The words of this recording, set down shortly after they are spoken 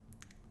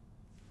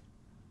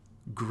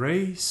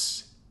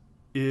Grace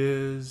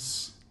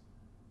is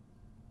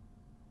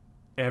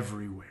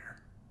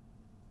everywhere.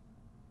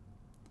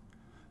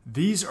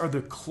 These are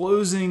the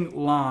closing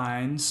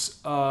lines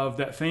of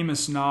that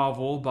famous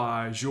novel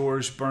by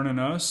Georges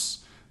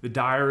Bernanos, The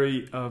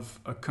Diary of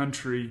a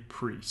Country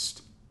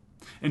Priest.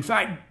 In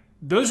fact,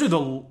 those are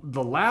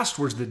the last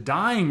words, the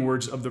dying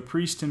words of the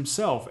priest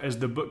himself as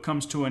the book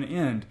comes to an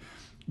end.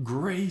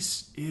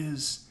 Grace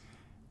is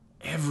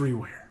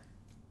everywhere.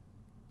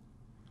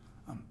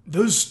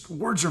 Those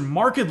words are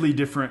markedly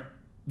different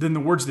than the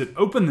words that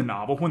open the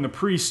novel when the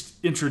priest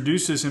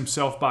introduces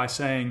himself by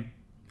saying,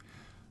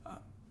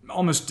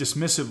 almost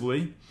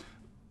dismissively,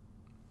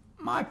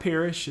 "My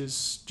parish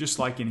is just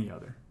like any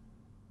other.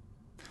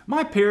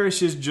 My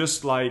parish is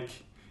just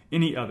like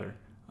any other."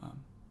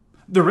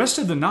 The rest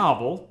of the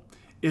novel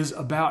is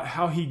about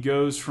how he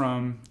goes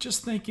from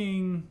just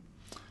thinking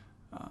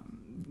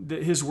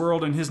that his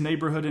world and his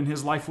neighborhood and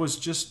his life was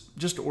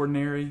just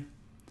ordinary.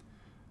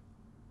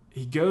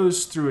 He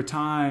goes through a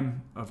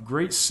time of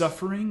great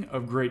suffering,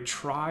 of great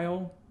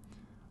trial,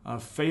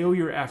 of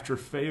failure after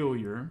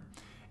failure,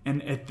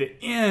 and at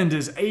the end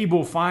is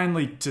able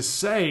finally to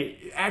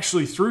say,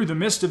 actually through the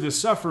midst of this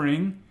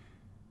suffering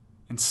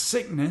and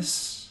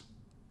sickness,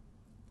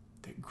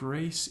 that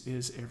grace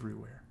is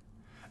everywhere.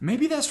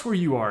 Maybe that's where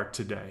you are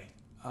today.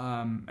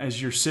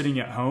 As you're sitting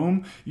at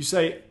home, you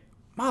say,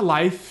 my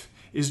life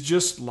is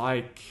just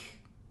like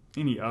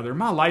any other.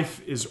 My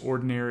life is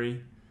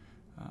ordinary.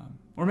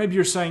 Or maybe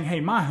you're saying, hey,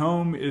 my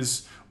home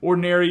is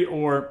ordinary,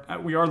 or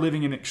we are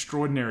living in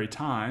extraordinary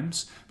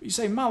times. But you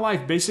say, my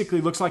life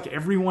basically looks like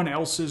everyone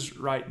else's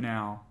right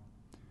now.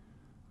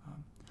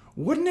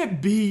 Wouldn't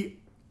it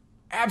be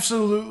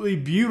absolutely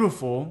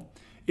beautiful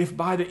if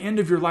by the end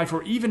of your life,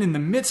 or even in the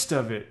midst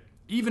of it,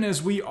 even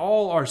as we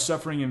all are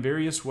suffering in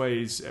various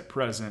ways at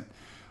present,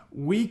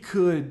 we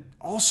could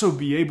also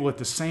be able at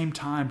the same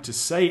time to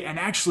say and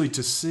actually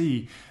to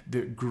see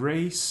that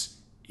grace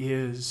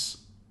is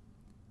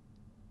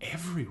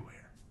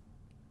everywhere.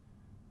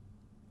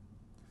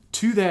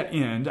 To that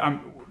end,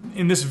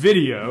 in this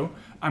video,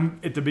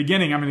 at the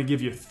beginning, I'm going to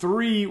give you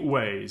 3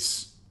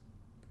 ways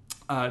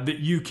that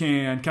you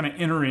can kind of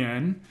enter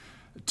in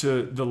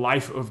to the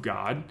life of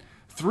God.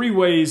 3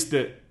 ways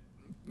that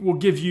will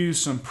give you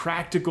some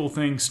practical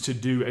things to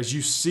do as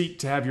you seek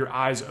to have your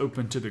eyes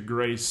open to the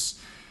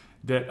grace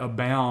that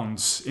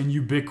abounds in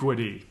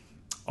ubiquity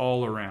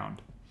all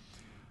around.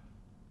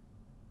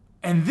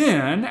 And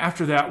then,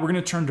 after that, we're going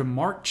to turn to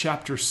Mark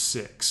chapter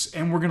 6,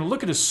 and we're going to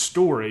look at a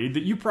story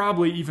that you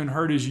probably even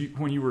heard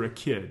when you were a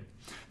kid.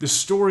 The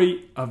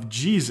story of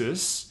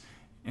Jesus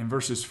in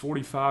verses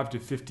 45 to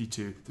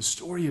 52. The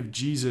story of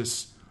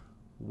Jesus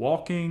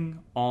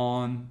walking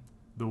on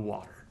the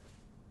water.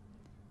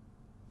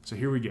 So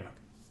here we go.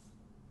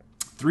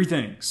 3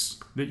 things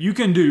that you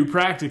can do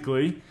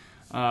practically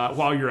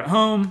while you're at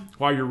home,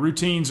 while your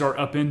routines are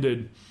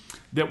upended,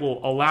 that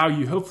will allow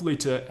you hopefully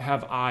to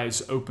have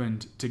eyes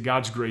opened to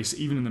God's grace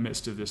even in the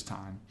midst of this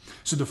time.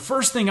 So the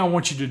first thing I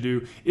want you to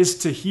do is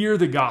to hear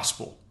the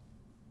gospel.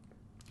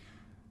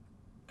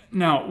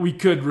 Now, we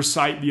could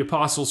recite the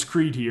Apostles'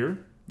 Creed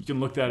here. You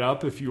can look that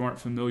up if you aren't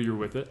familiar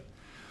with it,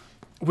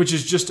 which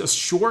is just a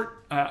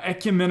short,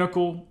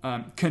 ecumenical,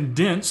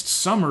 condensed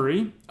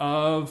summary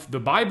of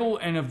the Bible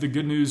and of the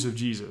good news of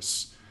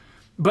Jesus.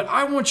 But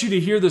I want you to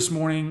hear this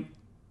morning,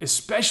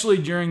 especially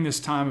during this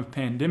time of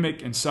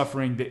pandemic and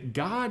suffering, that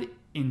God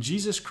in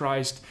Jesus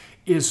Christ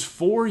is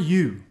for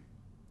you.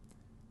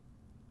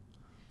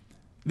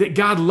 That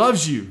God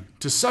loves you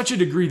to such a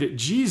degree that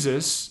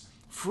Jesus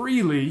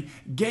freely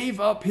gave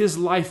up his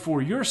life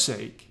for your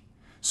sake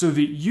so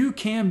that you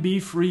can be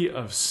free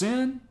of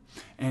sin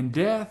and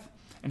death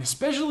and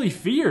especially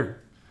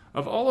fear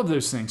of all of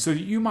those things so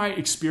that you might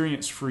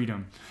experience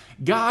freedom.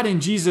 God in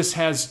Jesus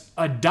has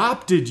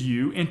adopted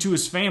you into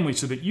his family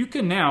so that you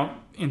can now,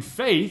 in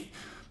faith,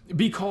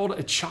 be called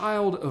a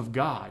child of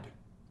God.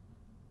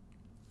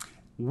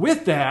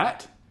 With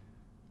that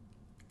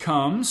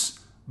comes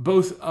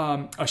both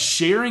a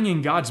sharing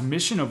in God's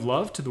mission of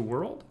love to the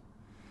world,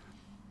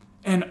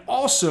 and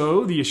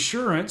also the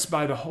assurance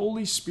by the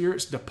Holy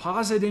Spirit's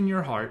deposit in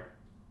your heart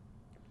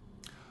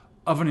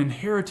of an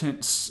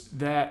inheritance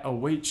that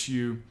awaits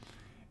you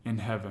in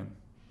heaven.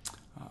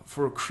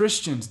 For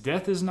Christians,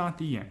 death is not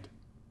the end.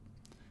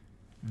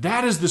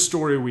 That is the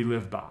story we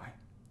live by.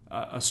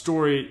 A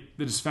story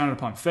that is founded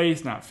upon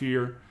faith, not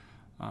fear.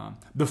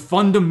 The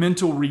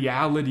fundamental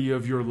reality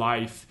of your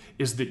life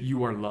is that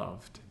you are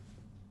loved.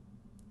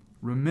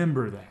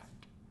 Remember that,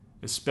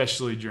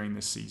 especially during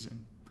this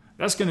season.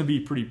 That's going to be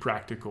pretty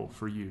practical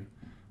for you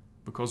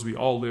because we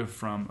all live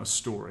from a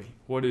story.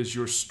 What is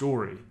your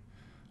story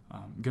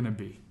going to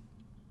be?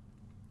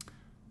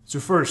 So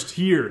first,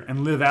 hear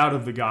and live out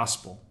of the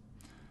gospel.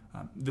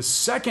 The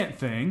second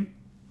thing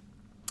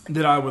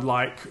that I would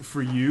like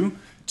for you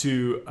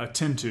to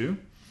attend to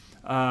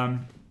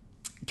kind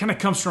of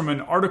comes from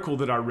an article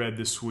that I read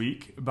this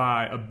week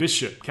by a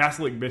bishop,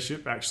 Catholic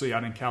bishop, actually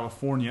out in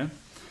California,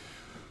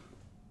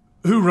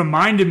 who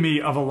reminded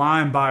me of a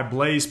line by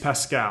Blaise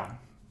Pascal.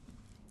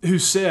 who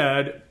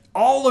said,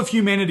 all of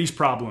humanity's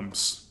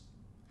problems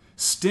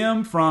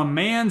stem from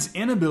man's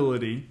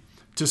inability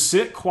to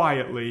sit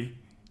quietly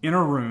in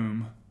a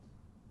room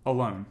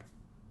alone.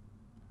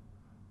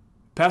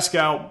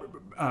 Pascal,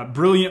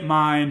 brilliant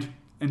mind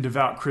and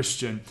devout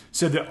Christian,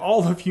 said that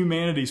all of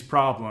humanity's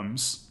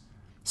problems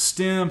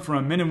stem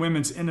from men and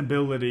women's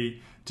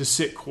inability to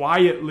sit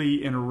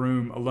quietly in a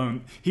room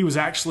alone. He was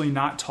actually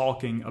not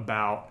talking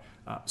about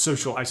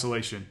social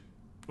isolation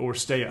or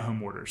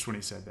stay-at-home orders when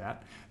he said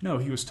that. No,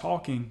 he was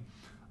talking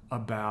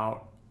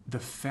about the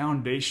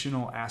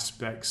foundational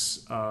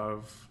aspects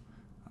of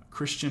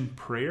Christian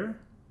prayer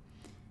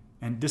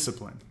and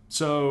discipline.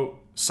 So,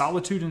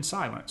 solitude and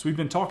silence. We've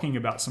been talking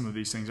about some of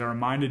these things. I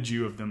reminded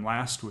you of them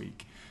last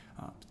week.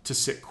 To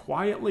sit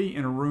quietly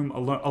in a room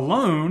alone.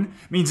 Alone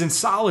means in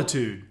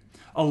solitude.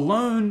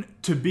 Alone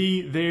to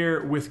be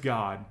there with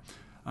God.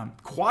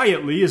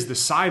 Quietly is the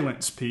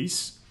silence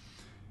piece.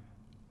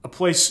 A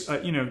place,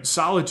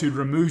 solitude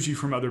removes you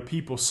from other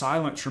people.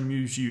 Silence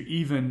removes you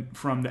even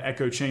from the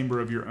echo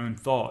chamber of your own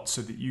thoughts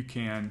so that you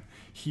can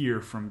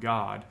hear from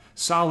God.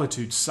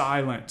 Solitude,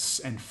 silence,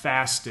 and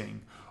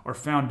fasting are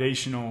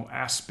foundational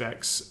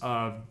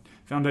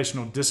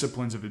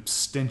disciplines of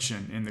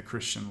abstention in the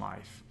Christian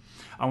life.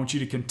 I want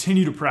you to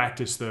continue to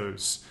practice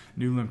those,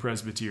 Newland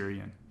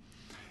Presbyterian.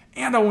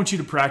 And I want you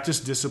to practice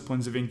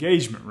disciplines of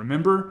engagement.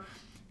 Remember,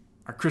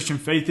 our Christian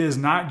faith is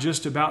not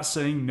just about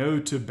saying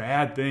no to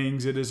bad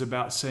things. It is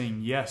about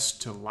saying yes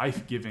to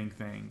life-giving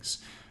things,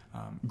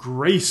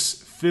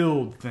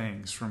 grace-filled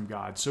things from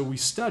God. So we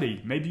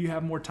study. Maybe you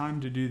have more time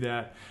to do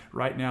that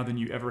right now than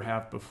you ever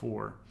have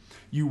before.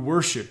 You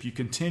worship. You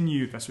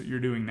continue. That's what you're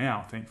doing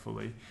now,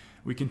 thankfully.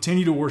 We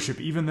continue to worship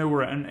even though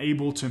we're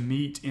unable to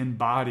meet in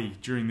body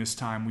during this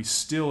time. We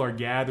still are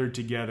gathered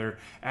together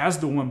as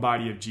the one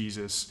body of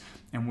Jesus,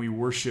 and we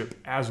worship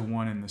as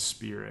one in the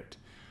Spirit.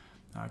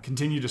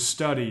 Continue to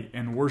study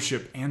and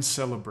worship and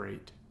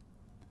celebrate.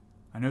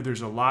 I know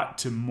there's a lot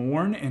to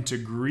mourn and to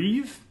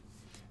grieve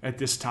at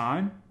this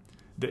time.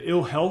 The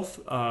ill health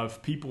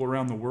of people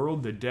around the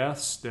world, the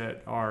deaths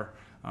that are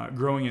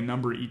growing in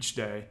number each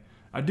day.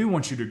 I do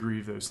want you to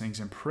grieve those things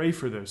and pray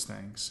for those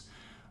things.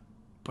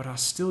 But I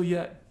still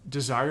yet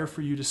desire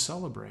for you to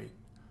celebrate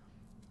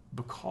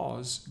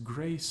because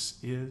grace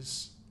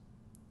is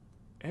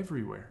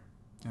everywhere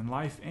in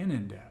life and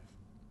in death.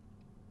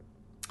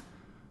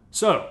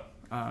 So,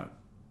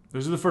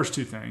 those are the first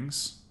two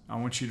things. I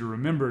want you to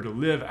remember to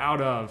live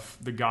out of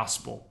the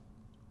gospel.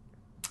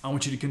 I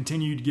want you to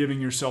continue giving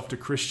yourself to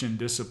Christian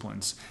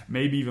disciplines.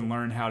 Maybe even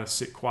learn how to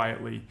sit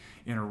quietly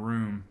in a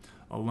room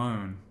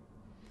alone.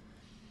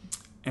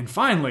 And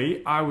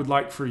finally, I would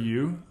like for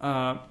you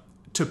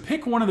to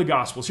pick one of the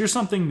Gospels. Here's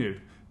something new.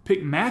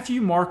 Pick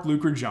Matthew, Mark,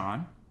 Luke, or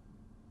John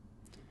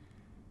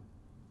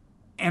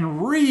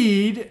and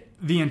read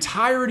the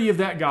entirety of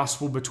that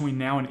Gospel between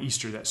now and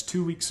Easter. That's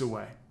 2 weeks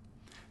away.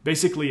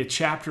 Basically, a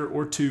chapter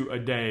or two a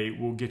day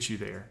will get you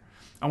there.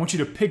 I want you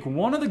to pick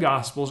one of the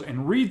Gospels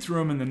and read through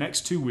them in the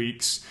next 2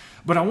 weeks,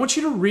 but I want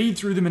you to read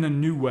through them in a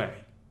new way.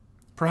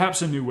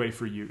 Perhaps a new way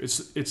for you.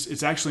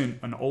 It's actually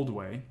an old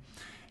way.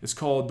 It's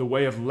called the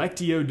way of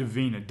Lectio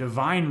Divina,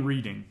 divine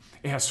reading.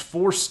 It has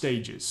 4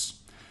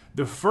 stages.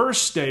 The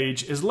first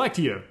stage is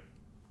Lectio,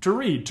 to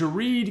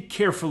read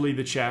carefully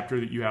the chapter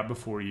that you have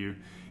before you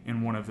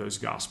in one of those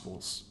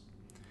Gospels.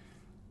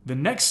 The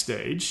next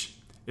stage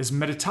is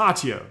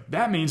Meditatio.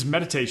 That means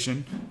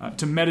meditation,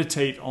 to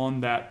meditate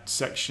on that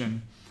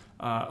section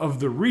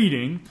of the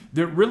reading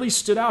that really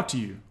stood out to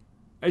you.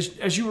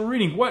 As you were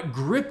reading, what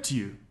gripped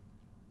you?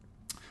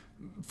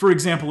 For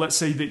example, let's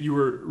say that you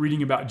were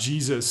reading about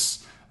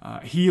Jesus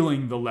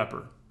healing the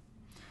leper.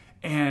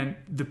 And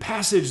the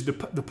passage, the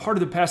part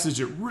of the passage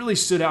that really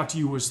stood out to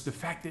you was the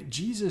fact that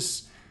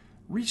Jesus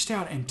reached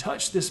out and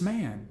touched this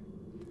man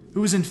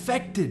who was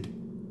infected,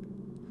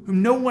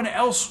 whom no one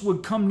else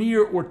would come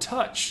near or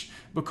touch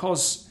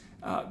because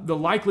the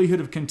likelihood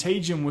of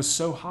contagion was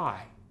so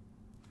high.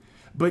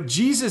 But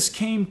Jesus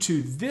came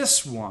to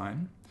this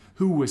one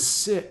who was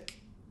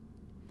sick,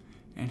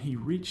 and he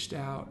reached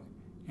out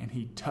and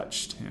he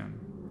touched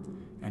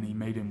him and he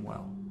made him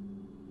well.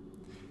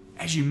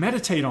 As you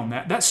meditate on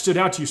that, that stood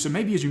out to you. So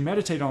maybe as you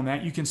meditate on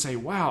that, you can say,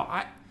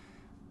 wow,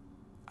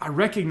 I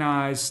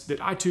recognize that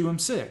I too am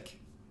sick,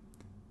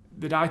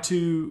 that I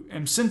too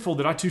am sinful,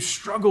 that I too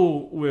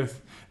struggle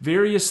with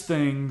various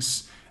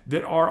things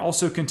that are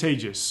also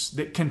contagious,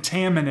 that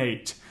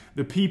contaminate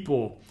the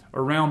people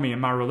around me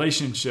and my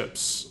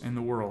relationships in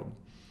the world.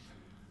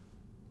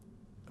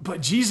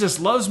 But Jesus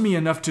loves me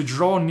enough to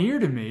draw near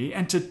to me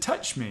and to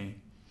touch me.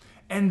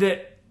 And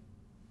that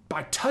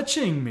by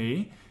touching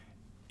me,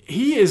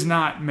 he is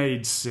not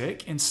made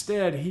sick.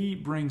 Instead, he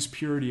brings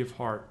purity of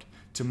heart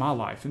to my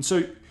life. And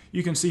so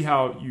you can see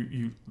how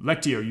you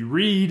lectio, you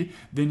read,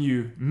 then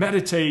you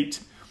meditate.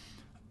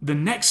 The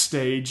next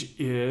stage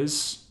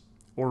is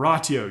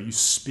oratio. You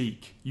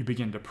speak. You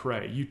begin to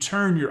pray. You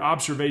turn your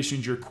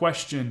observations, your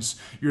questions,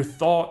 your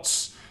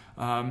thoughts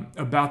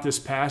about this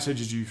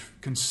passage as you've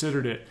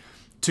considered it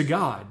to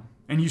God.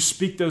 And you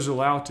speak those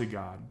aloud to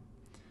God.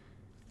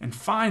 And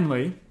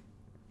finally,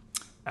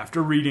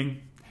 after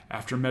reading,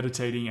 after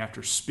meditating,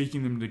 after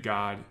speaking them to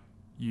God,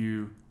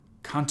 you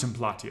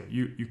contemplatio.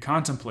 You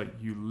contemplate,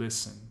 you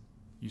listen.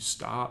 You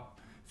stop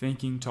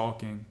thinking,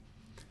 talking,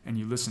 and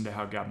you listen to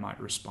how God might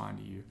respond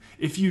to you.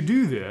 If you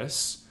do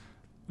this,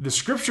 the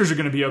scriptures are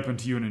going to be open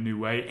to you in a new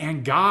way,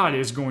 and God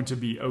is going to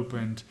be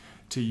opened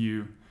to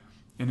you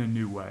in a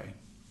new way.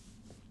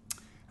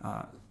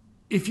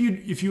 If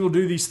you will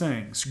do these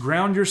things,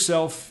 ground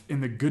yourself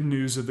in the good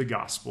news of the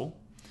gospel,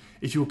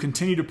 if you will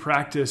continue to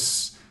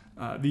practice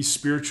these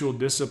spiritual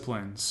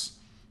disciplines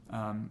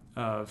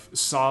of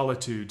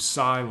solitude,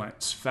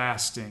 silence,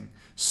 fasting,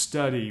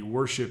 study,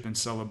 worship, and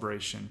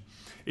celebration,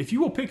 if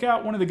you will pick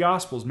out one of the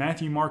Gospels,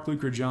 Matthew, Mark,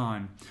 Luke, or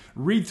John,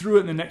 read through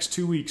it in the next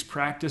 2 weeks,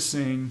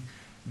 practicing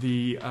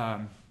the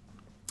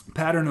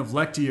pattern of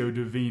Lectio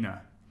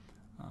Divina,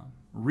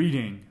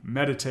 reading,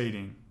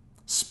 meditating,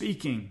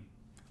 speaking,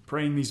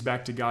 praying these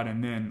back to God,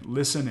 and then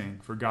listening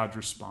for God's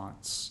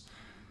response.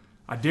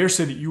 I dare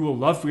say that you will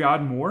love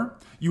God more.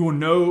 You will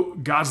know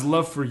God's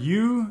love for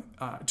you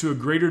to a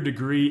greater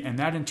degree, and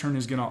that in turn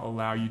is going to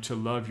allow you to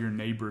love your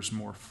neighbors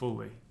more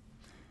fully,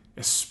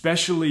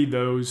 especially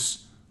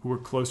those who are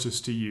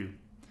closest to you,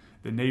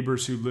 the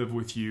neighbors who live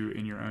with you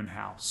in your own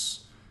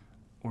house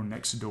or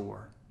next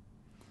door.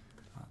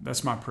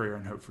 That's my prayer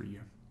and hope for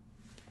you.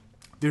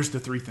 There's the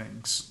three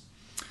things.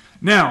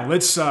 Now,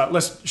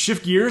 let's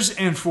shift gears,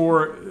 and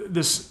for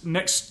this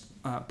next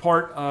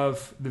part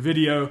of the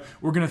video,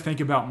 we're going to think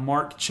about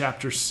Mark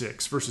chapter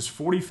 6, verses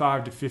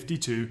 45 to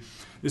 52,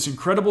 this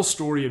incredible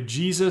story of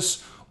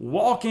Jesus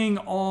walking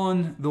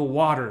on the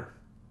water.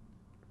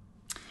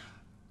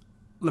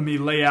 Let me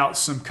lay out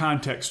some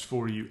context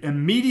for you.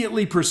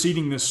 Immediately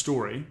preceding this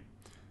story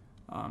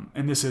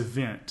and this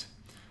event,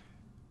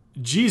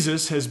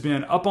 Jesus has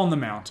been up on the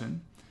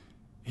mountain.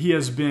 He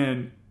has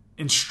been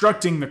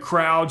instructing the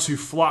crowds who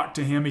flock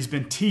to him. He's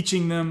been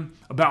teaching them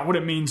about what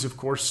it means, of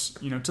course,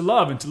 to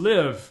love and to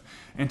live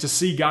and to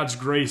see God's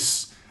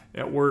grace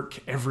at work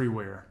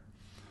everywhere.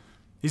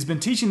 He's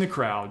been teaching the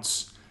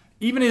crowds.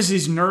 Even as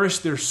he's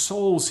nourished their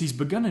souls, he's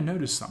begun to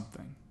notice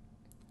something,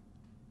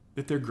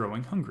 that they're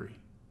growing hungry.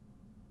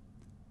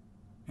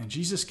 And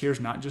Jesus cares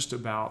not just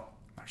about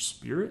our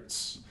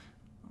spirits,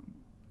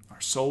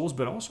 our souls,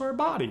 but also our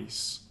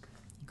bodies.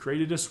 He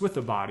created us with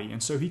a body,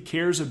 and so he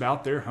cares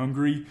about their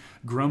hungry,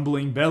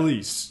 grumbling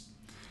bellies.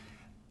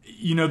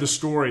 You know the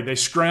story. They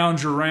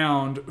scrounge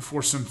around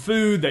for some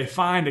food. They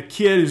find a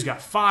kid who's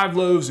got 5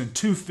 loaves and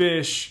 2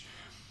 fish.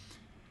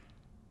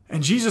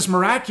 And Jesus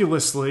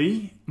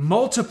miraculously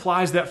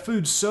multiplies that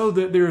food so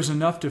that there is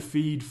enough to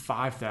feed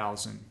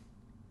 5,000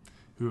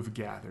 who have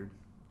gathered.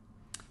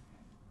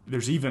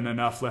 There's even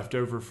enough left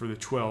over for the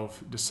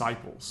 12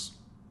 disciples,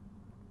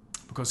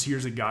 because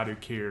here's a God who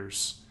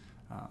cares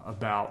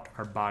about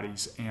our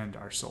bodies and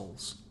our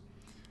souls.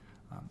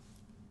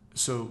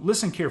 So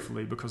listen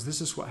carefully, because this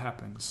is what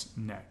happens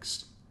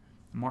next.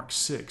 Mark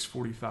 6,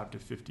 45 to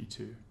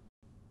 52.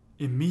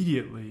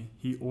 Immediately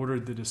he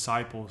ordered the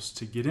disciples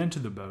to get into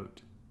the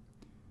boat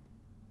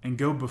and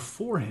go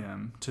before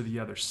him to the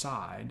other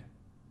side,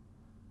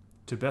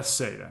 to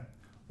Bethsaida,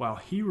 while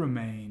he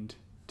remained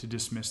to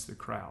dismiss the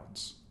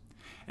crowds.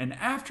 And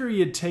after he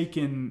had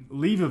taken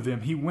leave of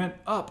them, he went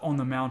up on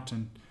the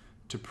mountain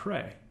to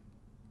pray.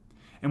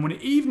 And when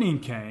evening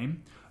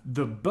came,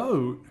 the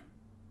boat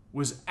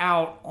was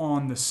out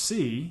on the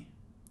sea,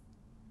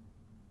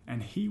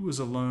 and he was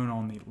alone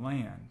on the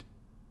land.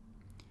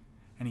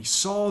 And he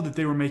saw that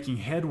they were making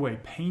headway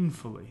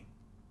painfully,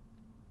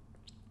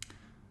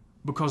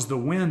 because the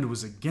wind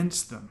was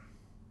against them.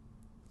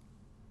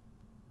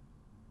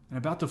 And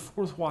about the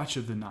 4th watch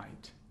of the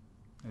night,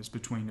 as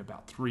between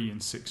about 3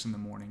 and 6 in the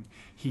morning,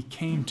 he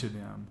came to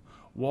them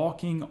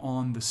walking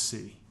on the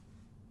sea.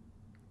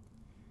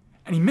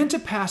 And he meant to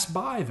pass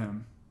by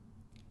them.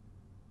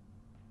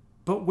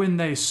 But when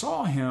they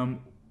saw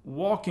him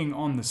walking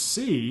on the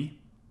sea,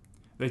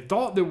 they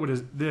thought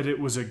that it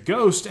was a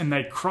ghost, and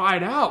they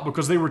cried out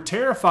because they were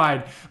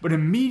terrified. But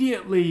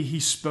immediately he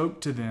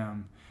spoke to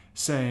them,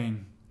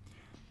 saying,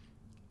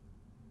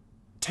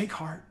 "Take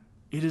heart,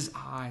 it is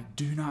I,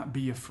 do not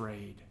be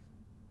afraid."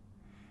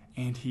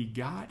 And he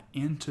got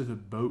into the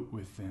boat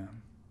with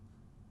them,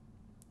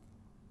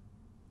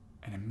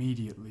 and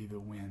immediately the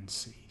wind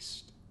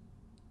ceased.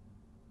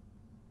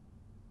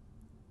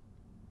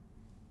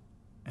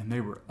 And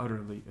they were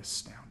utterly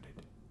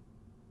astounded.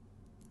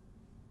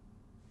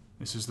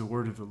 This is the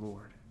word of the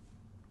Lord.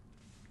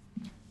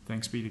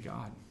 Thanks be to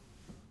God.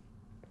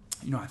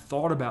 I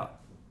thought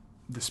about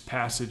this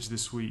passage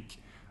this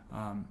week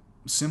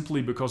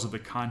simply because of the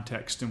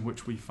context in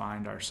which we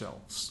find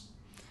ourselves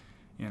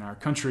in our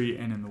country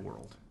and in the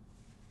world.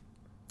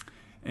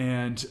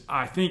 And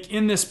I think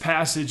in this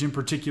passage in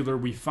particular,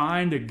 we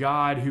find a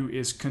God who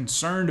is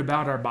concerned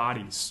about our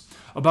bodies,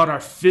 about our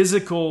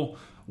physical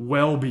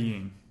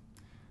well-being.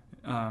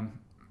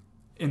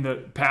 In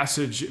the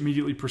passage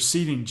immediately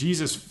preceding,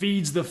 Jesus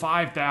feeds the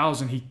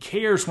 5,000. He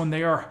cares when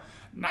they are,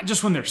 not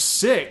just when they're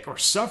sick or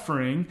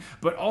suffering,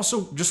 but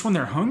also just when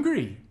they're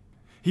hungry.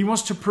 He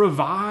wants to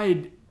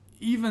provide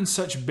even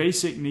such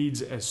basic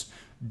needs as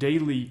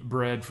daily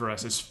bread for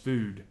us, as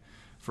food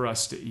for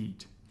us to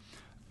eat.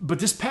 But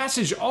this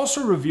passage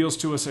also reveals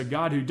to us a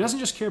God who doesn't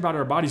just care about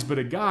our bodies, but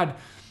a God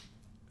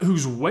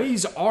whose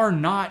ways are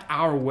not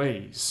our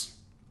ways,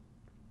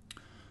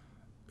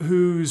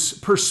 whose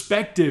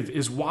perspective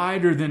is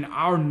wider than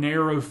our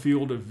narrow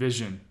field of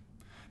vision.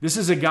 This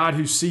is a God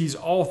who sees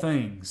all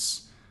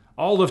things,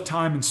 all of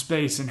time and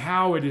space, and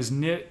how it is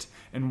knit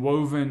and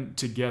woven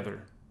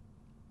together.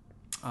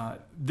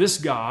 This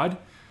God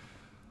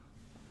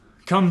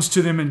comes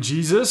to them in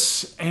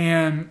Jesus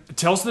and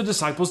tells the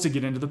disciples to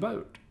get into the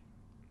boat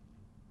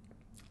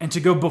and to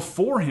go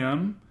before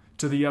him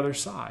to the other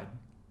side.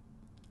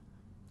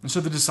 And so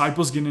the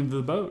disciples get into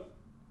the boat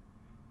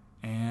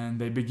and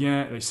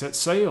they set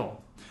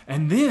sail.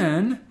 And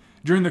then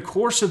during the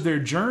course of their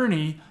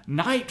journey,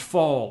 night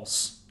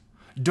falls.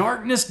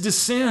 Darkness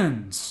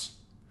descends.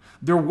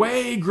 Their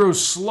way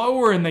grows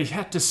slower and they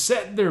have to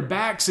set their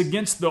backs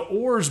against the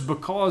oars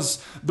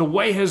because the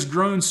way has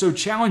grown so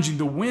challenging.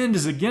 The wind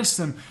is against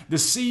them. The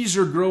seas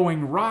are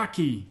growing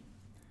rocky.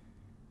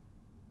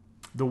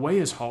 The way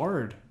is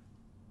hard.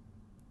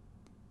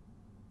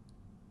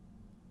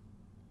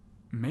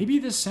 Maybe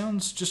this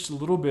sounds just a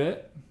little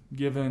bit,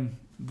 given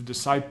the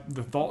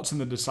thoughts in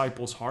the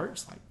disciples'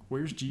 hearts, like,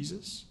 where's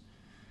Jesus?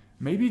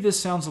 Maybe this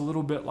sounds a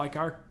little bit like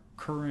our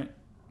current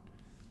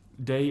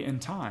day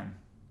and time.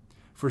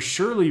 For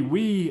surely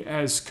we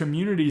as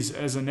communities,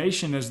 as a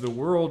nation, as the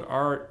world,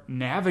 are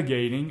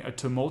navigating a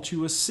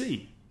tumultuous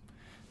sea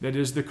that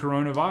is the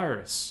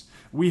coronavirus.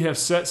 We have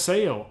set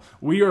sail.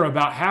 We are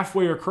about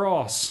halfway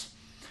across.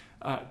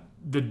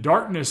 The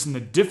darkness and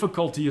the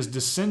difficulty has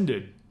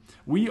descended.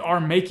 We are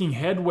making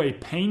headway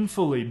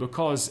painfully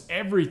because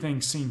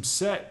everything seems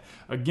set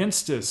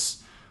against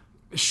us.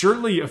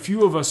 Surely a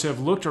few of us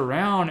have looked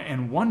around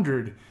and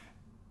wondered,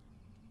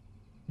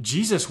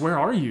 Jesus, where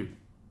are you?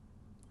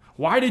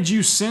 Why did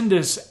you send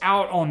us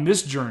out on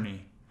this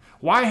journey?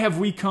 Why have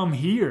we come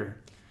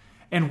here?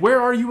 And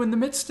where are you in the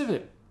midst of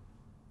it?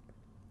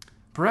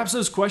 Perhaps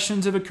those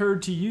questions have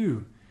occurred to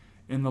you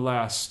in the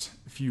last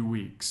few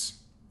weeks.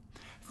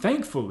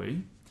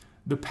 Thankfully,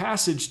 the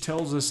passage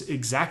tells us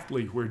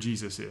exactly where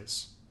Jesus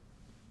is.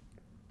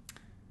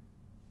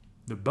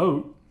 The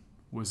boat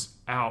was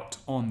out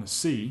on the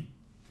sea,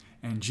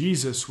 and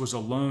Jesus was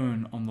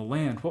alone on the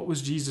land. What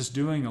was Jesus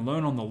doing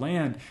alone on the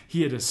land?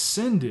 He had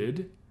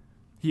ascended,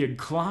 he had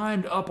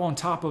climbed up on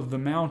top of the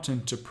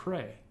mountain to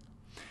pray.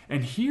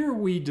 And here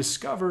we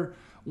discover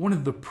one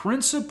of the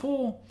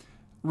principal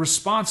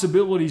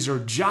responsibilities or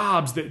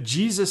jobs that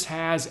Jesus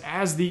has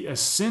as the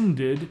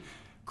ascended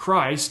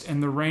Christ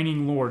and the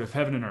reigning Lord of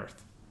heaven and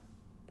earth.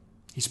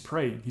 He's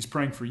praying. He's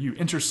praying for you.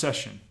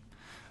 Intercession.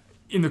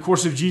 In the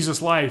course of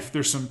Jesus' life,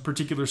 there's some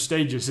particular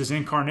stages. His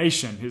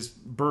incarnation, his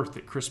birth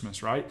at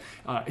Christmas, right?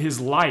 His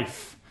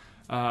life,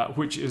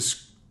 which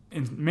is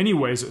in many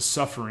ways a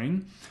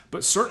suffering,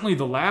 but certainly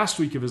the last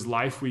week of his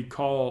life we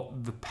call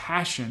the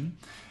Passion.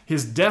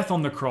 His death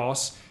on the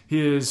cross,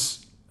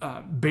 his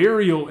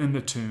burial in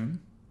the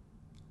tomb,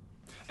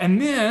 and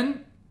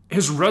then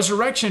his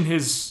resurrection,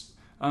 his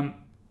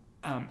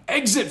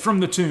exit from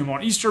the tomb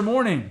on Easter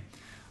morning,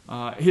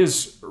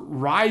 his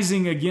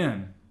rising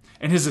again,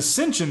 and his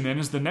ascension then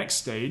is the next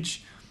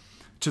stage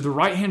to the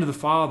right hand of the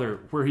Father,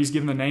 where he's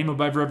given the name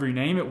above every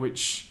name, at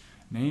which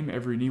name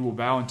every knee will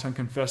bow and tongue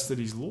confess that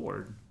he's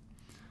Lord.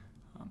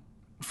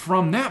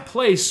 From that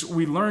place,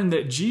 we learn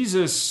that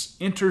Jesus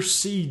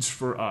intercedes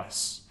for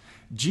us.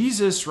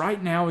 Jesus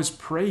right now is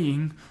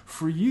praying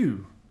for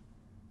you.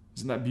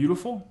 Isn't that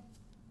beautiful?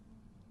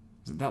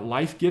 Isn't that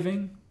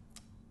life-giving?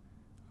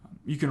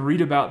 You can read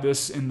about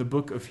this in the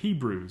book of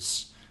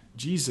Hebrews.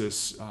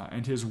 Jesus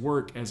and his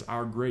work as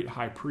our great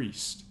high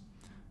priest,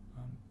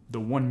 the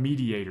one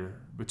mediator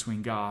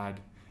between God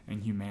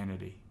and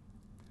humanity.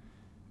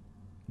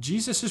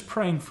 Jesus is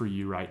praying for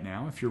you right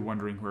now, if you're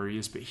wondering where he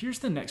is. But here's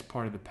the next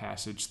part of the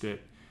passage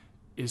that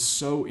is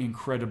so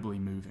incredibly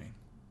moving.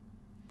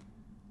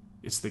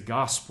 It's the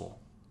gospel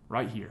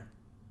right here.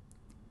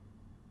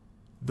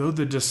 Though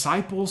the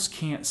disciples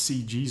can't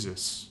see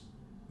Jesus,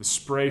 the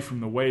spray from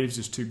the waves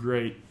is too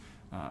great.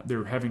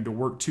 They're having to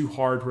work too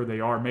hard where they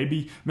are.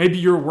 Maybe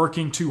you're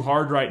working too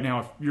hard right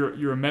now. If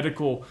you're a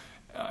medical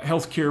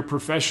healthcare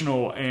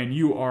professional and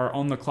you are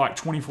on the clock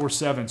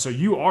 24/7, so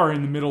you are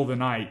in the middle of the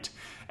night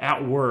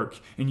at work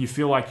and you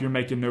feel like you're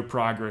making no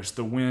progress.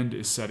 The wind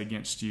is set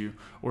against you.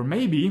 Or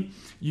maybe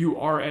you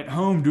are at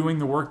home doing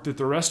the work that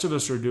the rest of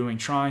us are doing,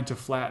 trying to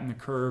flatten the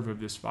curve of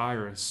this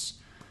virus.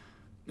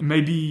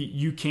 Maybe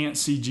you can't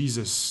see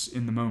Jesus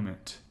in the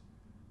moment.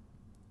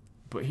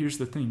 But here's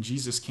the thing,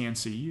 Jesus can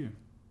see you.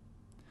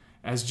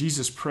 As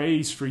Jesus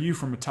prays for you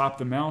from atop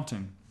the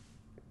mountain,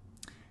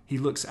 he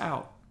looks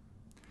out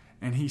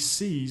and he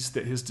sees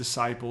that his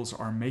disciples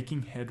are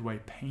making headway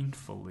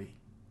painfully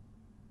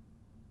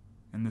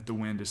and that the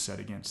wind is set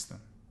against them.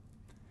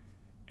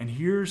 And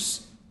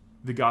here's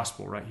the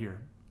gospel right here.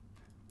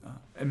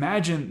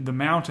 Imagine the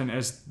mountain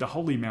as the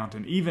holy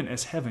mountain, even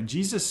as heaven.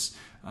 Jesus,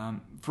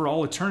 for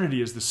all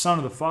eternity, as the Son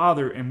of the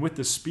Father and with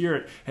the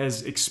Spirit,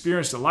 has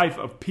experienced a life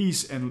of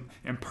peace and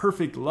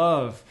perfect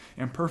love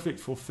and perfect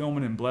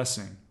fulfillment and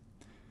blessing.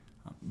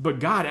 But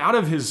God, out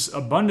of His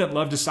abundant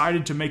love,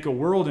 decided to make a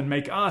world and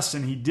make us,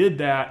 and He did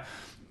that.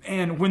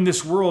 And when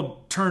this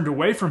world turned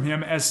away from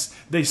Him, as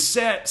they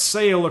set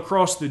sail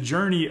across the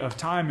journey of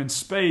time and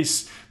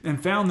space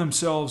and found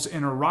themselves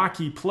in a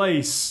rocky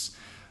place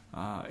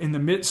in the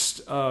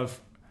midst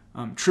of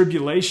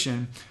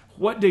tribulation,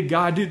 what did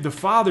God do? The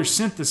Father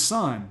sent the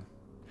Son,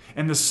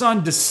 and the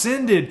Son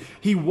descended.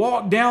 He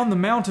walked down the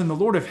mountain, the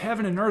Lord of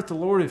heaven and earth, the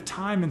Lord of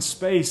time and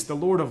space, the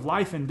Lord of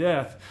life and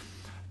death.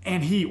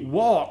 And He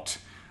walked,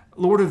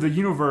 Lord of the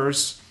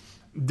universe,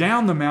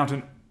 down the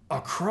mountain,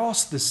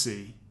 across the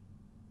sea.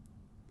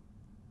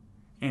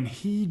 And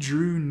He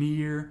drew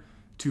near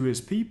to His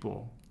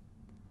people,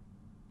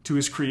 to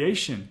His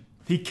creation.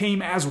 He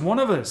came as one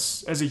of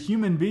us, as a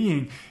human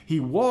being. He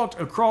walked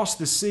across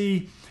the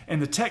sea,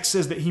 and the text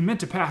says that He meant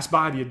to pass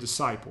by the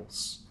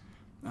disciples.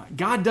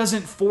 God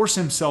doesn't force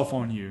Himself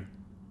on you.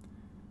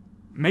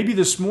 Maybe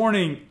this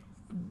morning,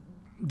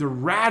 the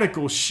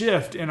radical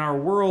shift in our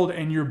world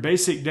and your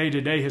basic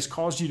day-to-day has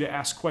caused you to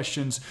ask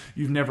questions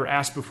you've never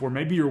asked before.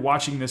 Maybe you're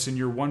watching this and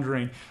you're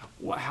wondering,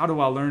 how do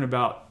I learn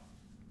about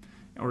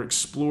or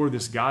explore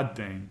this God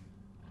thing?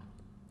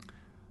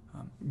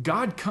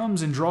 God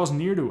comes and draws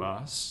near to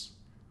us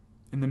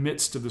in the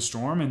midst of the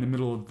storm, in the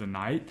middle of the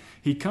night.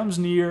 He comes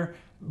near,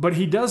 but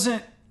He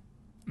doesn't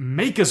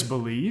make us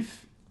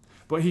believe,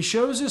 but He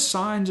shows us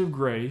signs of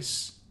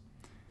grace.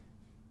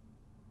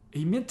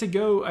 He meant to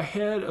go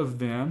ahead of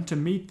them to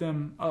meet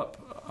them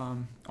up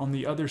on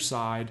the other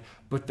side,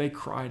 but they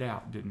cried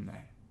out, didn't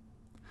they?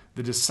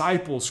 The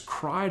disciples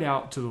cried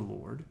out to the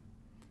Lord.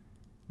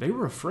 They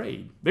were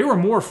afraid. They were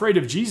more afraid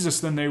of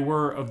Jesus than they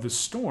were of the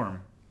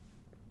storm.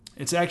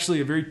 It's actually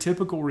a very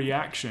typical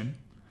reaction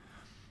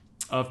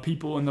of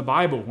people in the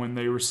Bible when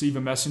they receive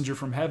a messenger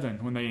from heaven,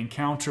 when they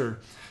encounter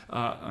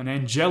an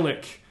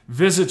angelic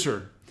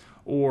visitor,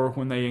 or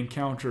when they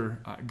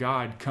encounter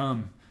God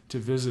come to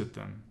visit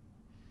them.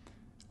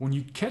 When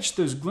you catch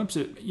those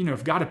glimpses,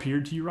 if God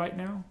appeared to you right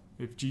now,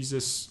 if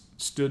Jesus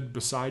stood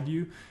beside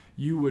you,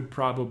 you would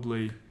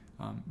probably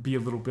be a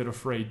little bit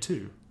afraid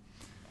too.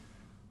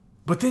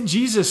 But then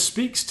Jesus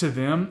speaks to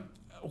them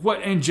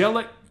what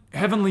angelic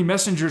heavenly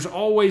messengers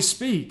always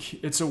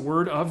speak. It's a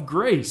word of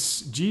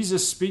grace.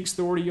 Jesus speaks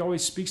the word He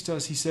always speaks to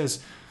us. He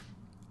says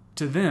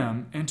to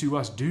them and to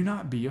us, do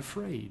not be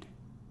afraid.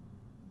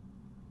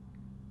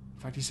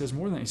 In fact, He says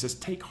more than that. He says,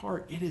 take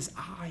heart. It is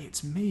I.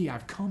 It's me.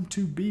 I've come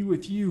to be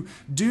with you.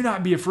 Do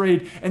not be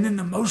afraid. And then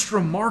the most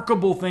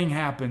remarkable thing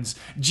happens.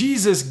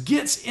 Jesus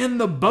gets in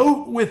the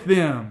boat with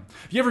them.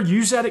 You ever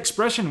use that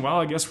expression? Well,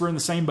 I guess we're in the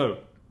same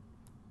boat.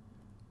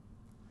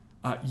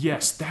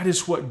 Yes, that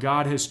is what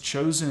God has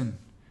chosen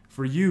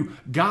for you.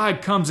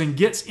 God comes and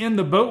gets in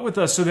the boat with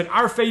us so that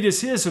our fate is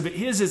His, so that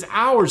His is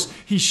ours.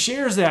 He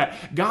shares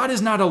that. God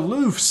is not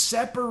aloof,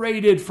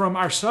 separated from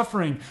our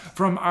suffering,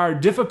 from our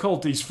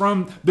difficulties,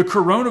 from the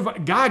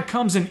coronavirus. God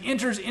comes and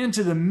enters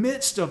into the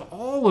midst of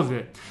all of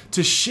it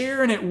to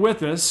share in it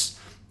with us,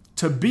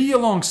 to be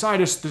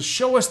alongside us, to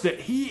show us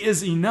that He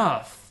is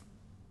enough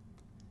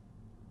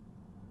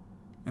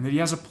and that He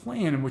has a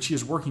plan in which He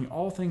is working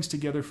all things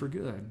together for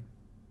good.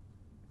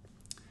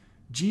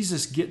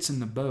 Jesus gets in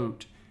the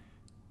boat,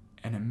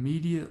 and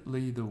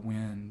immediately the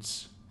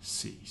winds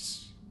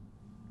cease.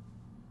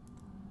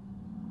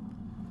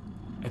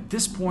 At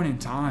this point in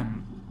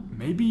time,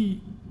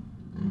 maybe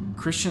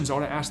Christians ought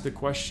to ask the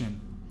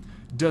question,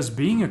 does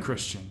being a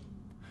Christian,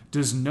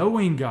 does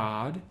knowing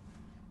God,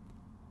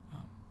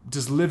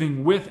 does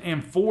living with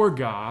and for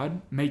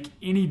God make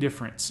any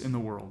difference in the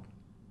world?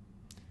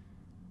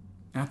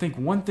 And I think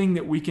one thing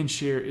that we can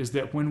share is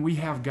that when we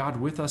have God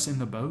with us in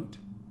the boat,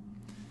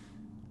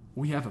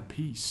 we have a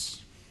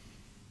peace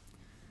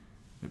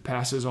that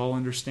passes all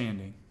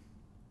understanding.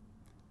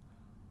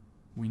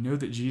 We know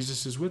that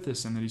Jesus is with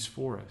us and that He's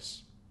for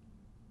us.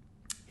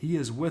 He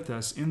is with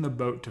us in the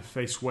boat to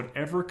face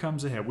whatever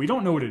comes ahead. We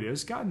don't know what it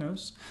is. God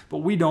knows. But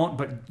we don't.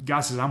 But God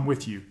says, I'm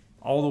with you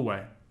all the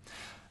way.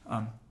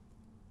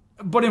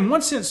 But in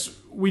one sense,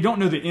 we don't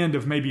know the end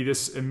of maybe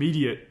this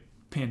immediate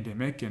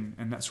pandemic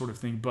and that sort of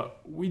thing.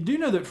 But we do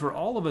know that for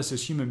all of us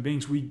as human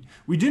beings, we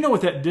do know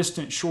what that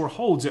distant shore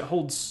holds. It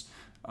holds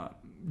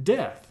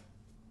death.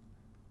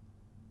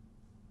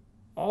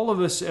 All of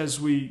us, as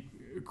we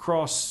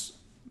cross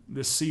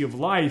the sea of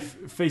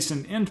life, face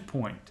an end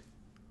point.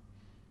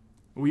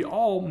 We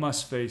all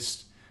must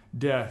face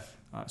death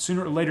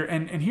sooner or later.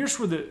 And here's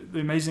where the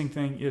amazing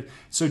thing is.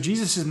 So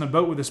Jesus is in the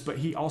boat with us, but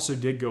He also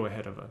did go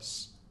ahead of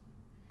us.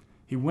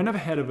 He went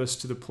ahead of us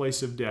to the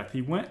place of death.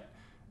 He went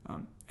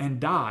and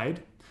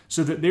died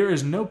so that there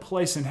is no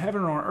place in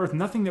heaven or on earth,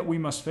 nothing that we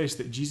must face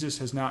that Jesus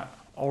has not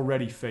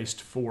already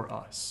faced for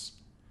us.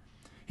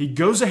 He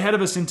goes ahead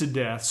of us into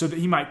death so that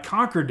He might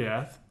conquer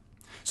death,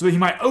 so that He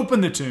might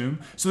open the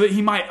tomb, so that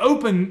He might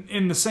open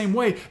in the same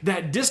way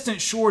that distant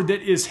shore that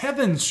is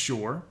heaven's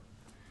shore,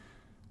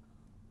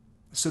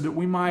 so that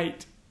we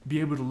might be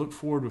able to look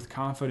forward with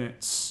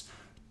confidence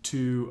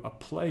to a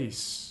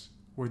place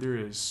where there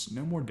is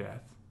no more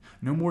death,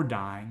 no more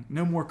dying,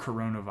 no more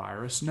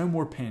coronavirus, no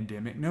more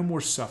pandemic, no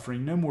more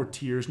suffering, no more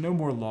tears, no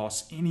more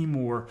loss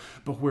anymore,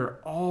 but where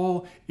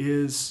all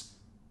is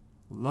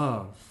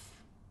love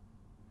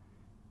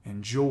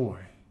and joy,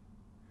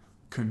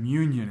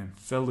 communion and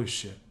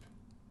fellowship.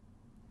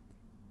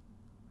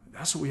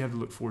 That's what we have to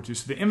look forward to.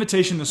 So the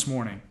invitation this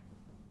morning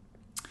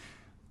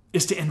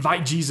is to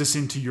invite Jesus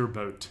into your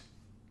boat.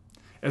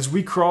 As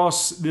we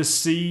cross this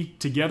sea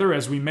together,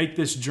 as we make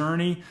this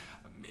journey,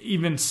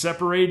 even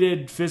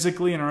separated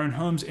physically in our own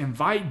homes,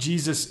 invite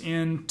Jesus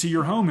into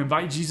your home,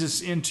 invite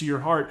Jesus into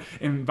your heart,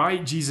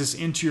 invite Jesus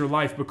into your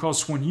life,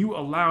 because when you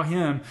allow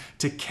him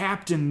to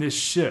captain this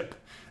ship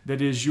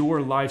that is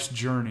your life's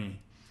journey,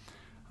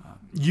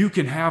 you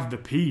can have the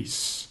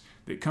peace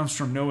that comes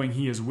from knowing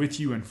he is with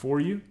you and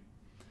for you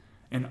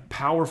and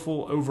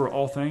powerful over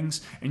all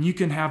things. And you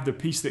can have the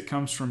peace that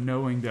comes from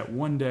knowing that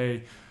one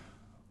day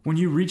when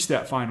you reach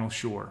that final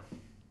shore,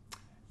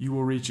 you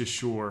will reach a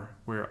shore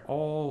where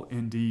all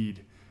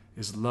indeed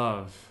is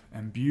love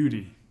and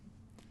beauty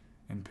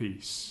and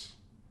peace.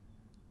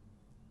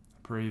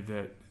 I pray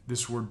that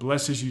this word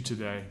blesses you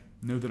today.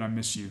 Know that I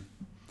miss you,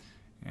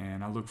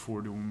 and I look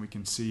forward to when we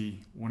can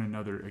see one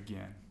another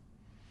again.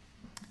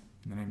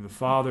 In the name of the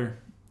Father,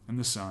 and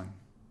the Son,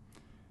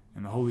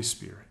 and the Holy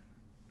Spirit.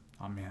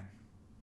 Amen.